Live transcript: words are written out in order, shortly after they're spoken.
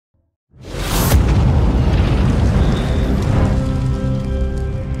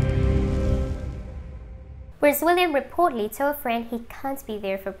Prince William reportedly told a friend he can't be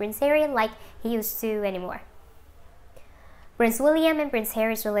there for Prince Harry like he used to anymore. Prince William and Prince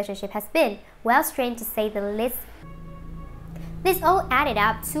Harry's relationship has been well strained to say the least. This all added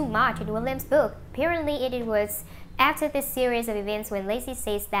up too much in William's book. Apparently it was after this series of events when Lacy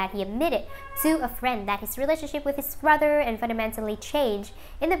says that he admitted to a friend that his relationship with his brother and fundamentally changed.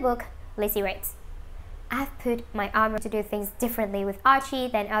 In the book, Lacy writes, "I've put my armor to do things differently with Archie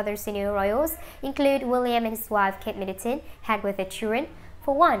than other senior royals, include William and his wife Kate Middleton, had with their children.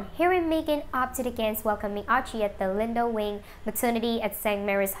 For one, Harry and Meghan opted against welcoming Archie at the Lindell Wing maternity at St.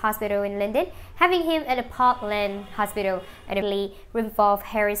 Mary's Hospital in London, having him at the Parkland Hospital, and it involved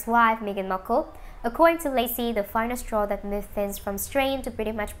Harry's wife, Meghan Markle. According to Lacy, the final straw that moved things from strained to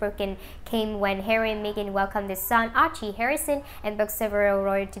pretty much broken came when Harry and Meghan welcomed their son Archie Harrison and broke several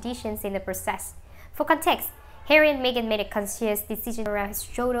royal traditions in the process. For context, Harry and Meghan made a conscious decision around his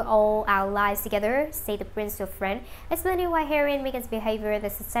shoulder all our lives together," said the prince to a friend, explaining why Harry and Meghan's behavior, the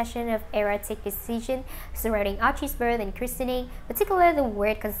succession of erratic decisions surrounding Archie's birth and christening, particularly the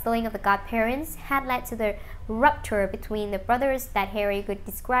weird concealing of the godparents, had led to the rupture between the brothers that Harry could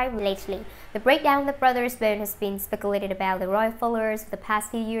describe lately. The breakdown of the brothers' bond has been speculated about the royal followers for the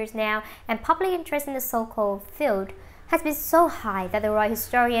past few years now, and public interest in the so-called FEUD has been so high that the royal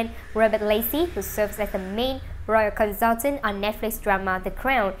historian Robert Lacy, who serves as the main royal consultant on Netflix drama The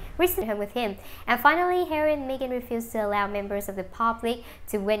Crown, recently home with him. And finally, Harry and Meghan refused to allow members of the public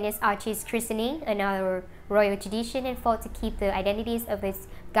to witness Archie's christening, another royal tradition, and fought to keep the identities of his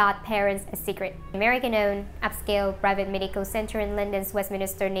godparents a secret. American-owned, upscale private medical center in London's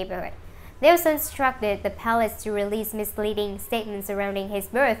Westminster neighborhood. They also instructed the palace to release misleading statements surrounding his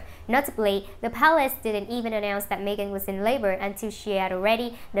birth. Notably, the palace didn't even announce that Meghan was in labor until she had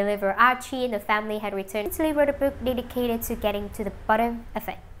already delivered Archie and the family had returned. He wrote a book dedicated to getting to the bottom of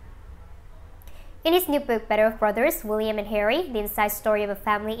it. In his new book, Better of Brothers, William and Harry, the inside story of a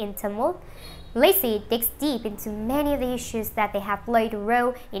family in turmoil, Lacy digs deep into many of the issues that they have played a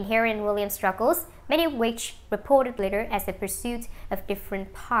role in Harry and William's struggles, many of which reported later as the pursuit of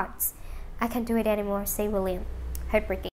different parts. "I can't do it anymore," said William. Heartbreaking.